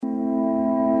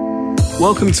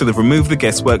Welcome to the Remove the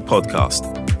Guesswork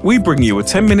podcast. We bring you a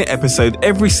 10-minute episode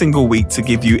every single week to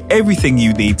give you everything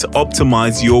you need to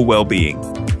optimize your well-being.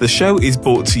 The show is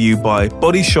brought to you by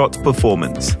Body Shot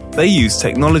Performance. They use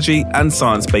technology and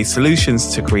science-based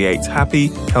solutions to create happy,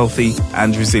 healthy,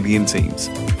 and resilient teams.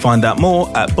 Find out more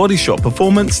at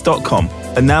bodyshotperformance.com.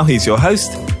 And now here's your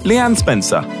host, Leanne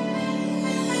Spencer.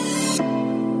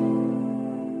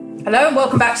 Hello and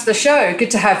welcome back to the show.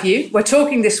 Good to have you. We're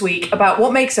talking this week about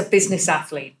what makes a business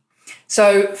athlete.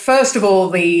 So first of all,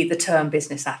 the term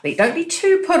business athlete. Don't be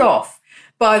too put off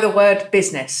by the word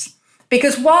business,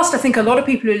 because whilst I think a lot of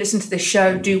people who listen to this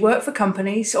show do work for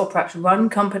companies or perhaps run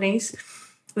companies,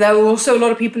 there are also a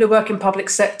lot of people who work in public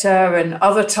sector and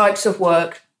other types of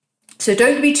work. So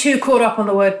don't be too caught up on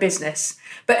the word business.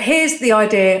 But here's the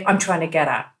idea I'm trying to get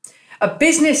at. A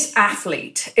business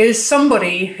athlete is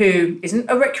somebody who isn't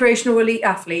a recreational elite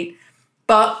athlete,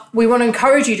 but we want to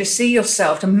encourage you to see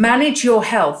yourself, to manage your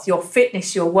health, your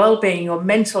fitness, your well-being, your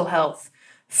mental health,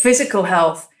 physical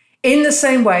health, in the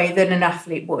same way that an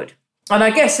athlete would. And I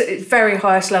guess at its very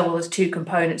highest level, there's two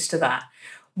components to that.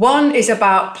 One is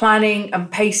about planning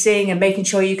and pacing and making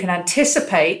sure you can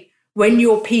anticipate when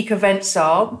your peak events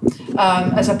are,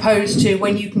 as opposed to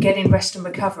when you can get in rest and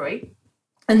recovery.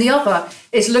 And the other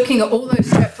is looking at all those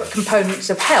separate components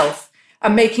of health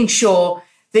and making sure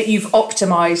that you've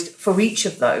optimized for each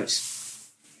of those.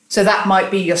 So that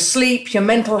might be your sleep, your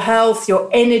mental health, your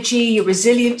energy, your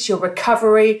resilience, your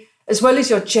recovery, as well as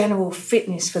your general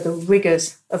fitness for the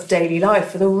rigors of daily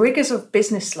life, for the rigors of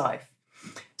business life.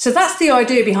 So that's the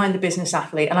idea behind the business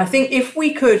athlete. And I think if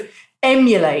we could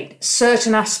emulate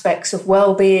certain aspects of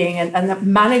well-being and the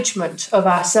management of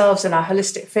ourselves and our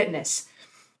holistic fitness,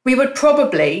 we would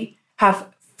probably have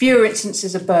fewer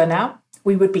instances of burnout,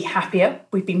 we would be happier,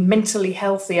 we'd be mentally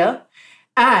healthier,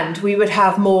 and we would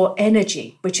have more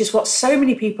energy, which is what so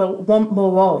many people want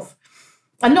more of.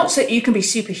 And not so you can be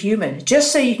superhuman,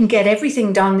 just so you can get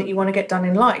everything done that you want to get done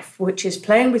in life, which is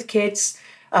playing with kids,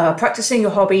 practicing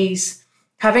your hobbies,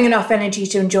 having enough energy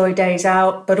to enjoy days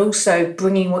out, but also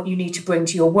bringing what you need to bring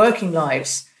to your working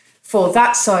lives for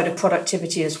that side of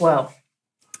productivity as well.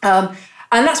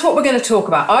 And that's what we're going to talk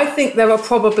about. I think there are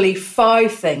probably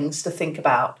 5 things to think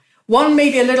about. One,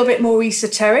 maybe a little bit more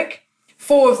esoteric.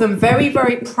 4 of them, very,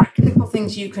 very practical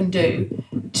things you can do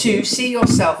to see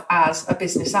yourself as a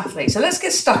business athlete. So let's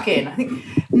get stuck in. I think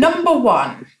number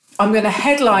 1, I'm going to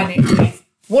headline it with,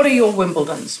 what are your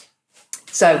Wimbledons?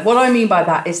 So what I mean by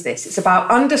that is this. It's about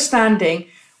understanding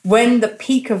when the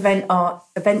peak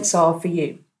events are for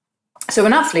you. So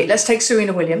an athlete, let's take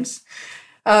Serena Williams.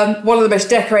 One of the most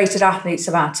decorated athletes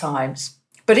of our times.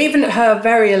 But even at her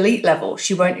very elite level,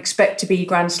 she won't expect to be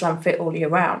Grand Slam fit all year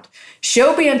round.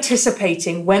 She'll be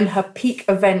anticipating when her peak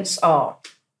events are.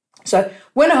 So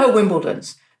when are her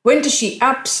Wimbledons? When does she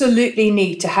absolutely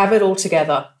need to have it all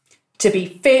together to be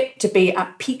fit, to be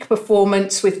at peak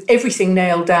performance with everything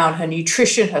nailed down, her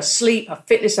nutrition, her sleep, her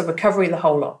fitness, her recovery, the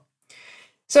whole lot?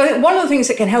 So I think one of the things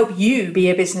that can help you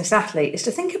be a business athlete is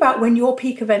to think about when your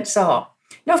peak events are.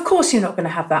 Now, of course, you're not going to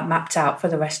have that mapped out for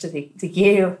the rest of the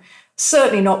year,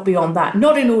 certainly not beyond that,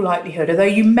 not in all likelihood, although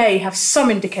you may have some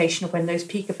indication of when those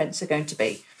peak events are going to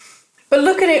be. But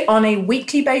look at it on a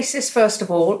weekly basis, first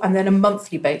of all, and then a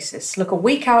monthly basis. Look a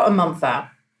week out, a month out.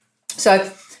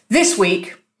 So this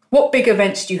week, what big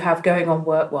events do you have going on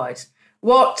work-wise?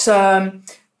 What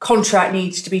contract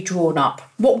needs to be drawn up?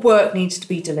 What work needs to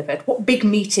be delivered? What big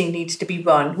meeting needs to be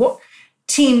run? What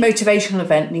team motivational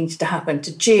event needs to happen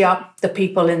to gee up the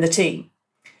people in the team?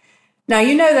 Now,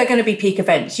 you know they're going to be peak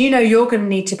events. You know you're going to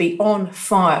need to be on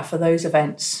fire for those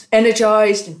events,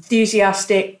 energized,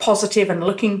 enthusiastic, positive, and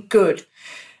looking good.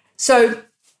 So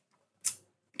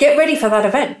get ready for that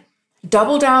event.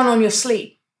 Double down on your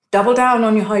sleep, double down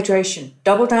on your hydration,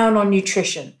 double down on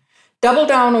nutrition, double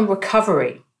down on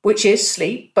recovery, which is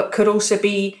sleep, but could also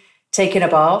be taking a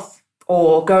bath,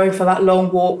 or going for that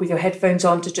long walk with your headphones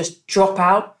on to just drop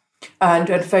out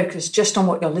and focus just on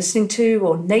what you're listening to,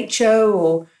 or nature,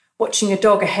 or watching a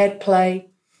dog ahead play.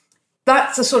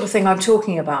 That's the sort of thing I'm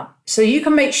talking about. So you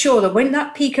can make sure that when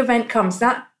that peak event comes,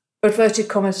 that inverted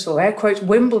commas or air quotes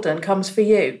Wimbledon comes for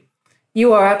you,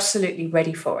 you are absolutely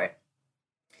ready for it.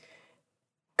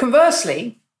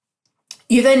 Conversely,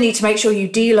 you then need to make sure you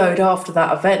deload after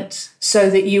that event so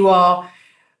that you are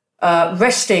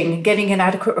resting, getting an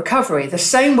adequate recovery, the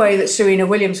same way that Serena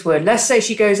Williams would. Let's say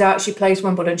she goes out, she plays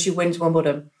Wimbledon, she wins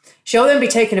Wimbledon. She'll then be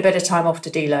taking a bit of time off to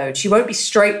deload. She won't be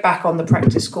straight back on the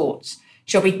practice courts.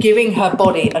 She'll be giving her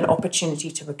body an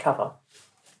opportunity to recover.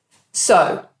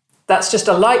 So that's just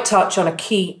a light touch on a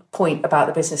key point about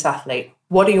the business athlete.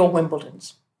 What are your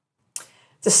Wimbledons?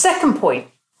 The second point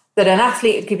that an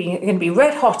athlete is going to be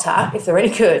red hot at, if they're any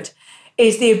good,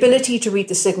 is the ability to read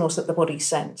the signals that the body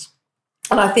sends.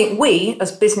 And I think we,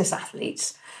 as business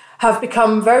athletes, have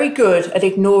become very good at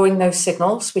ignoring those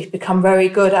signals. We've become very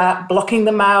good at blocking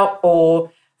them out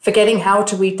or forgetting how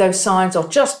to read those signs or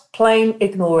just plain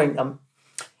ignoring them.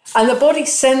 And the body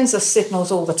sends us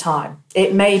signals all the time.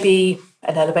 It may be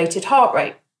an elevated heart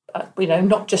rate,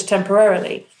 not just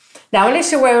temporarily. Now,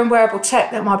 unless you're wearing wearable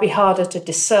tech, that might be harder to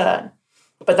discern,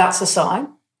 but that's a sign.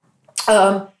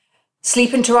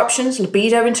 Sleep interruptions,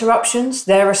 libido interruptions,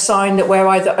 they're a sign that we're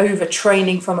either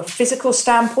overtraining from a physical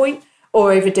standpoint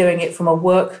or overdoing it from a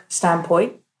work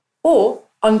standpoint, or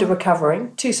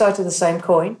under-recovering, two sides of the same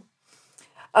coin.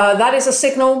 That is a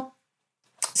signal.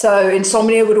 So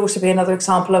insomnia would also be another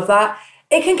example of that.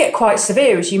 It can get quite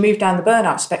severe as you move down the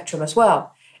burnout spectrum as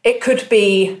well. It could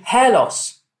be hair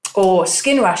loss or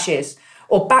skin rashes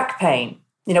or back pain.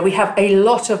 We have a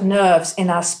lot of nerves in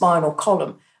our spinal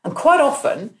column. And quite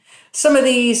often, some of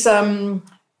these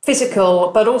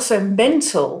physical but also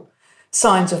mental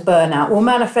signs of burnout will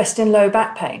manifest in low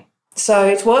back pain. So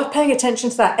it's worth paying attention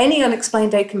to that. Any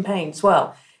unexplained ache and pain as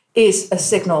well is a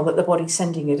signal that the body's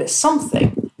sending you that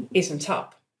something isn't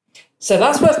up. So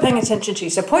that's worth paying attention to.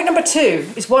 So point number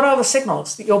 2 is, what are the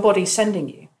signals that your body's sending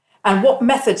you? And what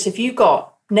methods have you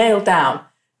got nailed down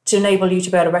to enable you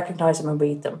to be able to recognize them and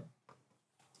read them?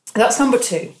 That's number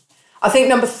 2. I think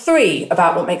number 3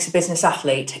 about what makes a business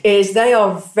athlete is they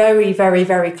are very, very,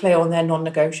 very clear on their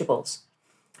non-negotiables.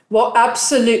 What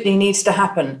absolutely needs to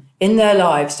happen in their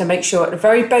lives to make sure at a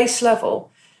very base level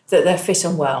that they're fit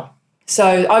and well.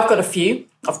 So I've got a few,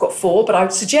 I've got 4, but I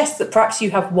would suggest that perhaps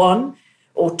you have 1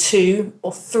 or 2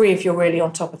 or 3 if you're really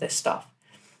on top of this stuff.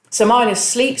 So mine is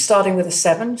sleep, starting with a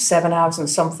 7 hours and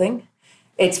something.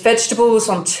 It's vegetables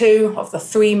on 2 of the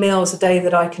 3 meals a day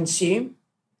that I consume.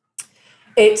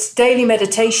 It's daily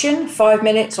meditation, 5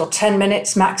 minutes or 10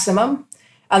 minutes maximum.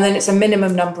 And then it's a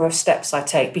minimum number of steps I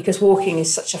take, because walking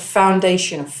is such a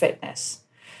foundation of fitness.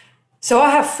 So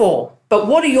I have 4, but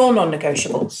what are your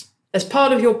non-negotiables? As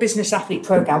part of your business athlete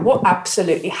program, what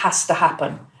absolutely has to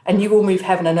happen? And you will move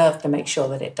heaven and earth to make sure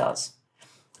that it does.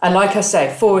 And like I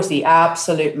say, 4 is the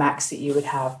absolute max that you would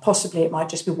have. Possibly it might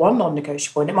just be 1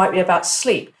 non-negotiable, and it might be about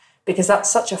sleep, because that's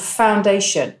such a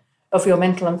foundation of your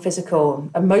mental and physical,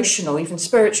 emotional, even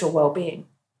spiritual well-being.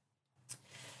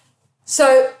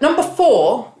 So number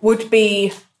 4 would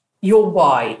be your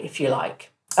why, if you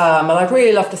like. And I'd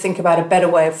really love to think about a better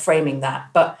way of framing that.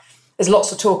 But there's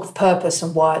lots of talk of purpose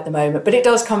and why at the moment. But it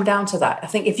does come down to that. I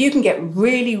think if you can get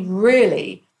really,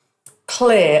 really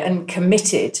clear and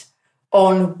committed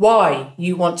on why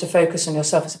you want to focus on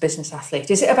yourself as a business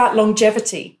athlete. Is it about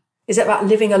longevity? Is it about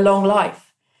living a long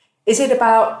life? Is it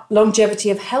about longevity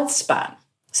of health span?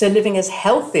 So living as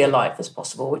healthy a life as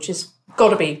possible, which has got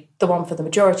to be the one for the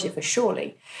majority of us,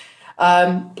 surely.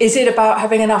 Is it about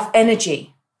having enough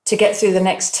energy to get through the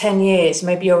next 10 years?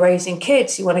 Maybe you're raising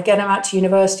kids, you want to get them out to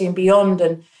university and beyond,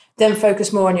 and then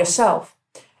focus more on yourself.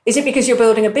 Is it because you're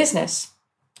building a business?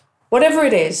 Whatever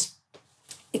it is,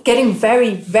 getting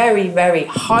very, very, very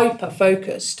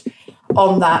hyper-focused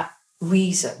on that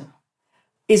reason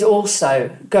is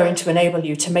also going to enable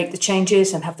you to make the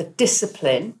changes and have the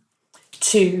discipline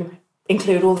to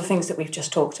include all the things that we've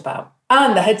just talked about,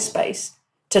 and the headspace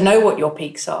to know what your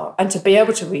peaks are and to be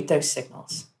able to read those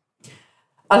signals.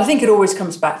 And I think it always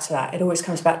comes back to that. It always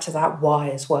comes back to that why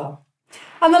as well.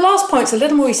 And the last point's a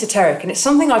little more esoteric, and it's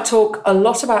something I talk a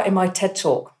lot about in my TED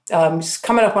Talk. It's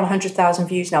coming up on 100,000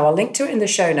 views now. I'll link to it in the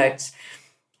show notes.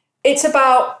 It's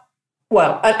about,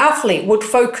 an athlete would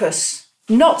focus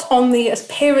not on the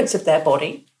appearance of their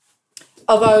body,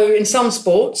 although in some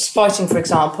sports, fighting, for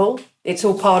example, it's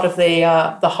all part of the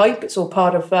hype. It's all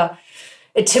part of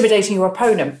intimidating your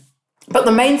opponent. But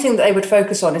the main thing that they would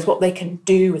focus on is what they can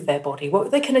do with their body,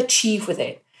 what they can achieve with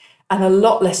it, and a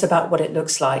lot less about what it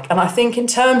looks like. And I think in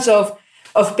terms of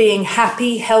being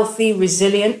happy, healthy,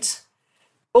 resilient,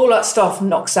 all that stuff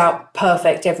knocks out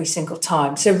perfect every single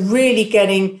time. So really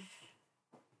getting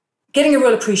a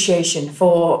real appreciation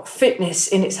for fitness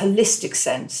in its holistic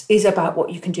sense is about what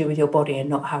you can do with your body and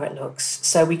not how it looks.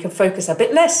 So we can focus a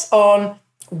bit less on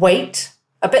weight,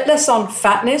 a bit less on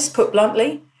fatness, put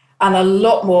bluntly, and a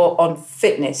lot more on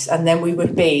fitness. And then we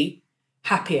would be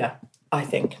happier, I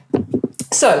think.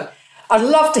 So I'd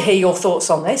love to hear your thoughts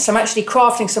on this. I'm actually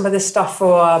crafting some of this stuff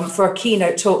for a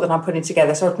keynote talk that I'm putting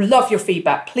together. So I'd love your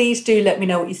feedback. Please do let me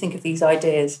know what you think of these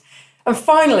ideas. And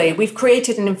finally, we've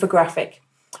created an infographic.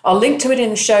 I'll link to it in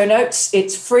the show notes.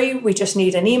 It's free. We just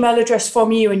need an email address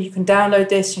from you, and you can download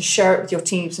this and share it with your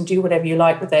teams and do whatever you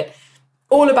like with it.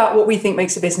 all about what we think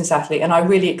makes a business athlete. And I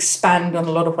really expand on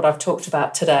a lot of what I've talked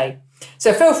about today.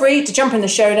 So feel free to jump in the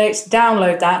show notes,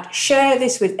 download that, share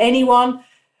this with anyone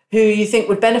who you think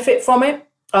would benefit from it.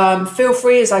 Feel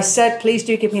free, as I said, please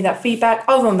do give me that feedback.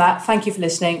 Other than that, thank you for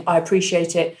listening. I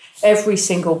appreciate it every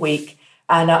single week.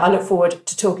 And I look forward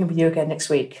to talking with you again next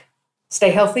week.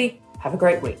 Stay healthy. Have a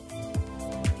great week.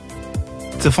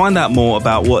 To find out more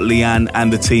about what Leanne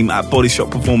and the team at Body Shot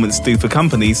Performance do for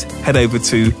companies, head over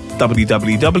to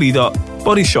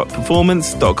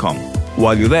www.bodyshotperformance.com.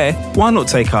 While you're there, why not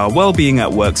take our Wellbeing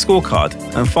at Work scorecard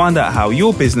and find out how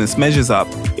your business measures up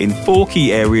in 4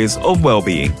 key areas of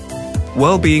well-being: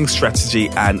 well-being strategy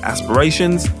and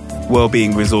aspirations,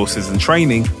 well-being resources and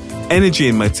training, energy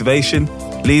and motivation,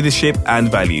 leadership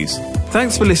and values.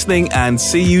 Thanks for listening and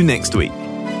see you next week.